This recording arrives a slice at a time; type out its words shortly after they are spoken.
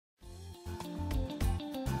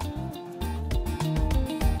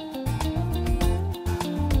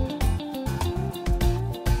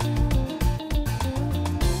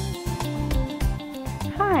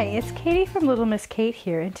it's Katie from Little Miss Kate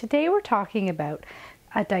here, and today we're talking about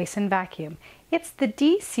a Dyson vacuum. It's the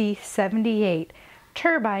DC78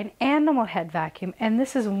 Turbine Animal Head Vacuum, and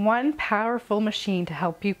this is one powerful machine to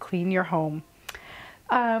help you clean your home.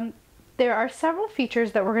 There are several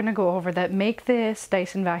features that we're going to go over that make this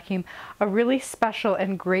Dyson vacuum a really special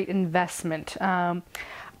and great investment.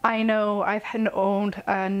 I know I've owned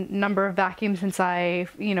a number of vacuums since I,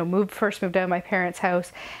 first moved out of my parents'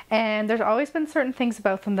 house, and there's always been certain things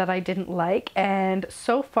about them that I didn't like, and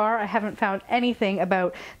so far I haven't found anything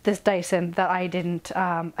about this Dyson that I didn't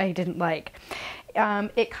like.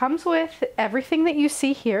 It comes with everything that you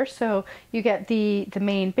see here, so you get the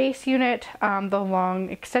main base unit, the long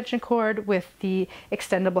extension cord with the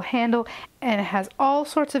extendable handle, and it has all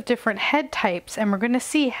sorts of different head types, and we're going to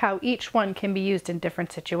see how each one can be used in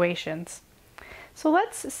different situations. So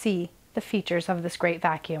let's see the features of this great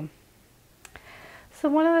vacuum. So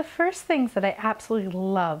one of the first things that I absolutely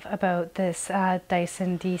love about this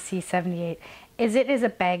Dyson DC78 is it is a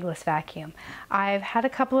bagless vacuum. I've had a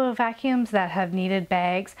couple of vacuums that have needed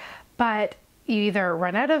bags, but you either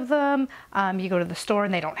run out of them, you go to the store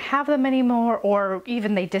and they don't have them anymore, or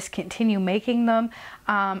even they discontinue making them.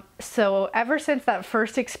 So ever since that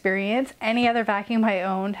first experience, any other vacuum I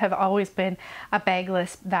owned have always been a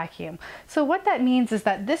bagless vacuum. So what that means is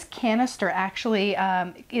that this canister actually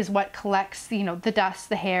is what collects, the dust,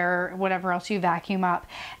 the hair, whatever else you vacuum up,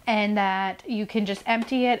 and that you can just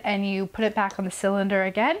empty it and you put it back on the cylinder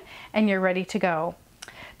again and you're ready to go.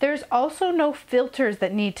 There's also no filters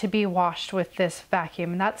that need to be washed with this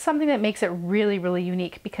vacuum, and that's something that makes it really, really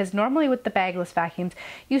unique, because normally with the bagless vacuums,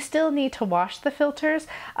 you still need to wash the filters,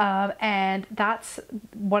 and that's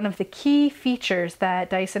one of the key features that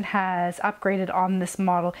Dyson has upgraded on this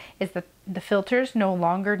model, is that the filters no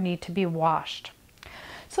longer need to be washed.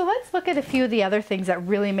 So let's look at a few of the other things that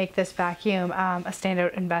really make this vacuum a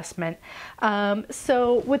standout investment.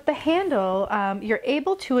 So with the handle, you're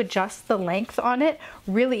able to adjust the length on it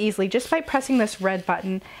really easily just by pressing this red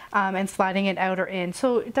button and sliding it out or in.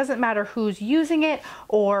 So it doesn't matter who's using it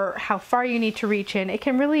or how far you need to reach in, it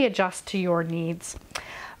can really adjust to your needs.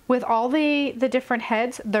 With all the different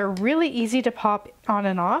heads, they're really easy to pop on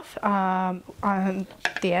and off on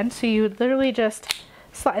the end. So you would literally just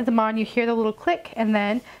slide them on, you hear the little click, and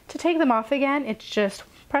then to take them off again, it's just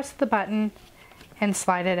press the button and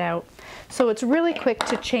slide it out. So it's really quick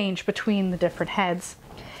to change between the different heads.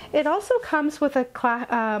 It also comes with a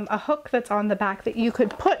hook that's on the back that you could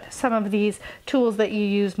put some of these tools that you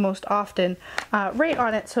use most often right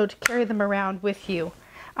on it, so to carry them around with you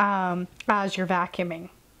as you're vacuuming.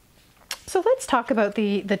 So let's talk about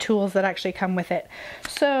the tools that actually come with it.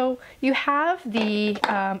 So you have the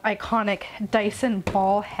iconic Dyson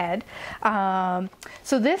ball head.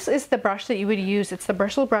 So this is the brush that you would use. It's the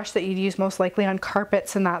bristle brush that you'd use most likely on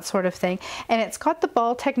carpets and that sort of thing. And it's got the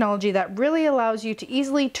ball technology that really allows you to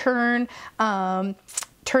easily turn the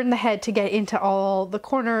head to get into all the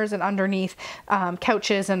corners and underneath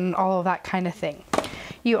couches and all of that kind of thing.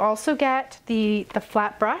 You also get the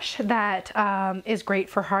flat brush that is great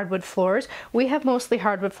for hardwood floors. We have mostly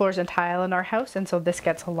hardwood floors and tile in our house, and so this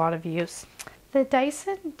gets a lot of use. The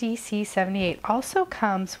Dyson DC78 also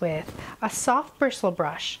comes with a soft bristle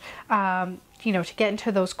brush, to get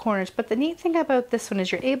into those corners. But the neat thing about this one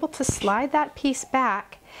is you're able to slide that piece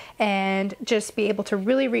back and just be able to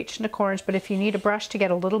really reach into corners. But if you need a brush to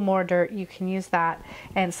get a little more dirt, you can use that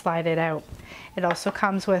and slide it out. It also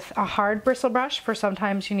comes with a hard bristle brush for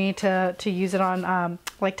sometimes you need to use it on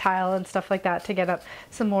like tile and stuff like that to get up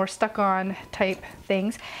some more stuck-on type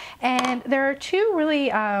things. And there are two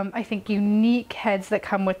really, I think, unique heads that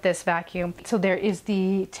come with this vacuum. So there is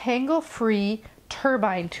the tangle-free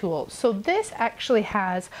turbine tool. So this actually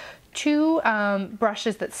has two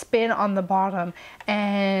brushes that spin on the bottom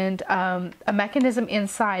and a mechanism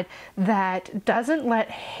inside that doesn't let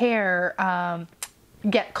hair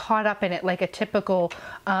get caught up in it like a typical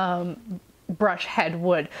brush head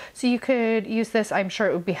would. So you could use this. I'm sure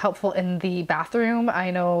it would be helpful in the bathroom.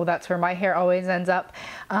 I know that's where my hair always ends up.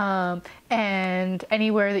 And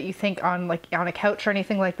anywhere that you think on a couch or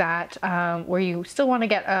anything like that, where you still want to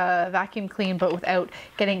get a vacuum clean but without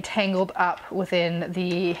getting tangled up within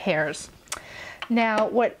the hairs. Now,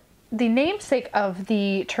 what the namesake of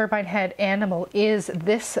the turbine head animal is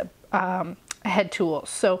this head tool.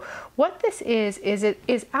 So what this is it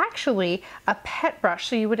is actually a pet brush.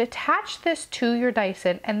 So you would attach this to your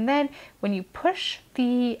Dyson, and then when you push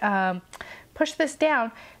the push this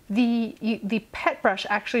down, the pet brush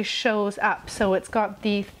actually shows up. So it's got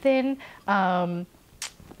the thin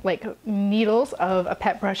like needles of a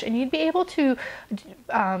pet brush, and you'd be able to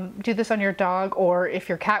do this on your dog, or if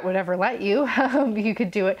your cat would ever let you, you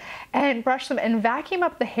could do it and brush them and vacuum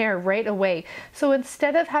up the hair right away. So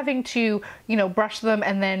instead of having to, you know, brush them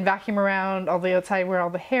and then vacuum around all the outside where all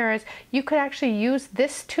the hair is, you could actually use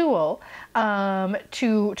this tool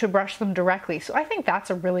to brush them directly. So I think that's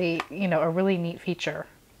a really, you know, a really neat feature.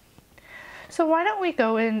 So why don't we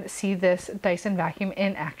go and see this Dyson vacuum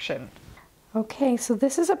in action? Okay, so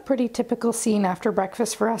this is a pretty typical scene after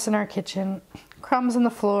breakfast for us in our kitchen. Crumbs on the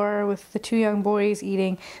floor with the two young boys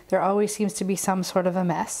eating. There always seems to be some sort of a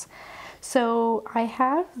mess. So I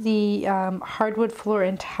have the hardwood floor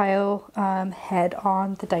and tile head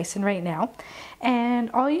on the Dyson right now.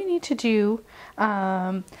 And all you need to do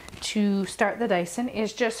to start the Dyson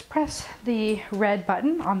is just press the red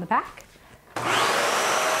button on the back.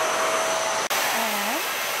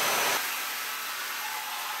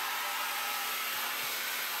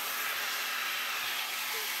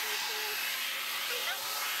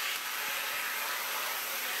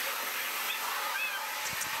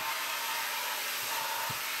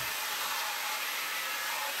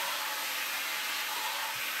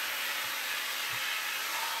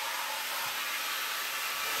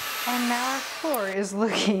 And now our floor is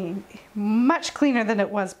looking much cleaner than it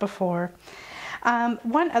was before.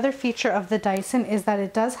 One other feature of the Dyson is that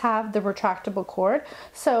it does have the retractable cord.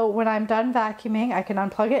 So when I'm done vacuuming, I can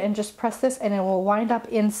unplug it and just press this and it will wind up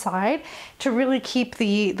inside to really keep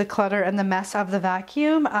the clutter and the mess of the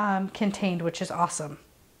vacuum contained, which is awesome.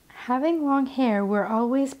 Having long hair, we're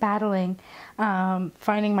always battling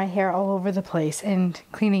finding my hair all over the place and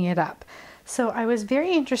cleaning it up. So I was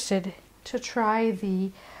very interested to try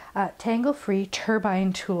the tangle-free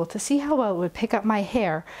turbine tool to see how well it would pick up my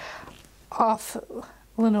hair off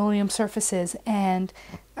linoleum surfaces and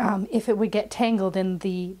if it would get tangled in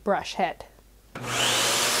the brush head.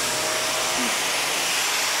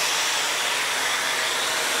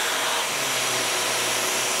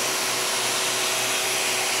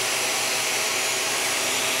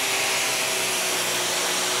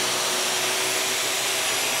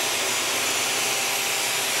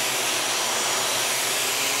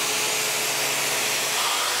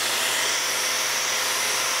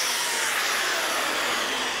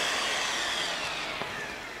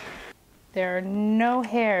 There are no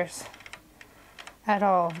hairs at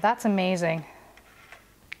all. That's amazing.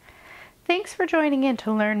 Thanks for joining in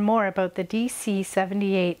to learn more about the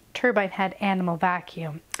DC78 Turbinehead Animal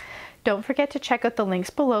Vacuum. Don't forget to check out the links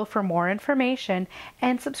below for more information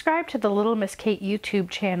and subscribe to the Little Miss Kate YouTube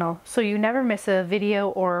channel so you never miss a video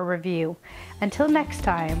or a review. Until next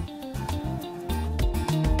time.